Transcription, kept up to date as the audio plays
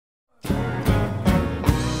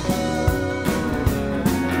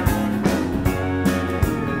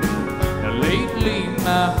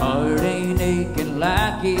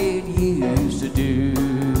like it used to do.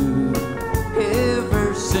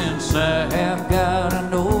 Ever since I have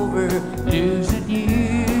gotten over losing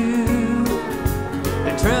you.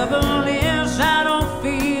 The trouble is I don't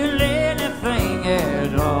feel anything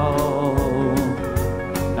at all.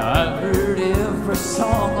 Now I've heard every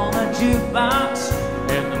song on the jukebox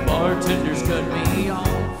and the bartenders cut me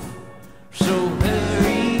off. So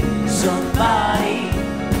hurry, somebody,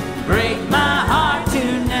 break my heart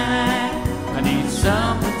tonight. I need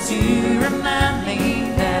something to remind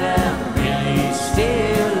me that I'm really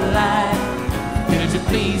still alive. Could you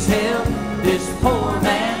please help this poor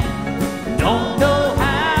man? Don't know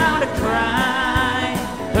how to cry.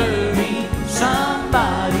 Hurry,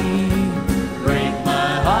 somebody, break my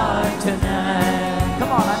heart tonight.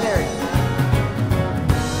 Come on, I dare you.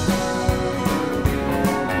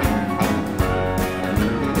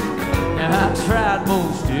 Now I tried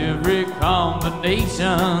most every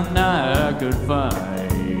combination I could find.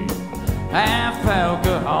 Half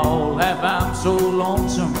alcohol, half I'm so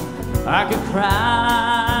lonesome I could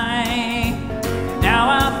cry. Now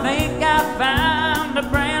I think I found a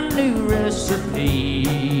brand new recipe.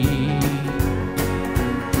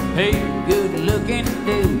 Hey, good looking,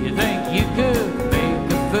 do you think you could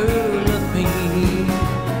make a fool of me?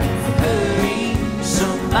 Hurry,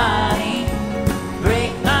 somebody,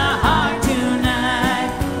 break my heart tonight.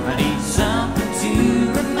 I need something to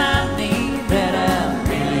remind me that I'm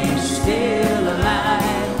really still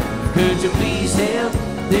alive. Could you please help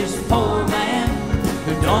this poor man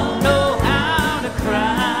who don't know how to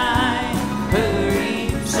cry? Hurry,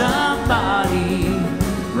 somebody,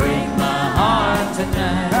 break my heart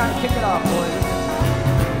tonight. All right, kick it off, boys.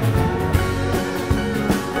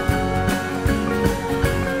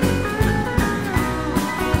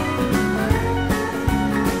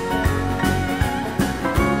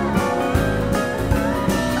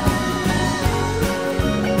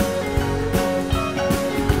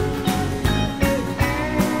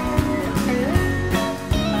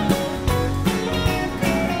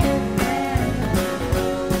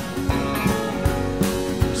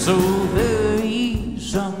 So hurry,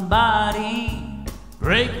 somebody,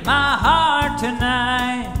 break my heart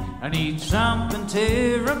tonight. I need something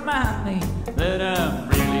to remind me that I'm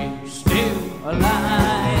really still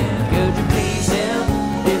alive. Could you please help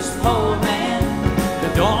this poor man?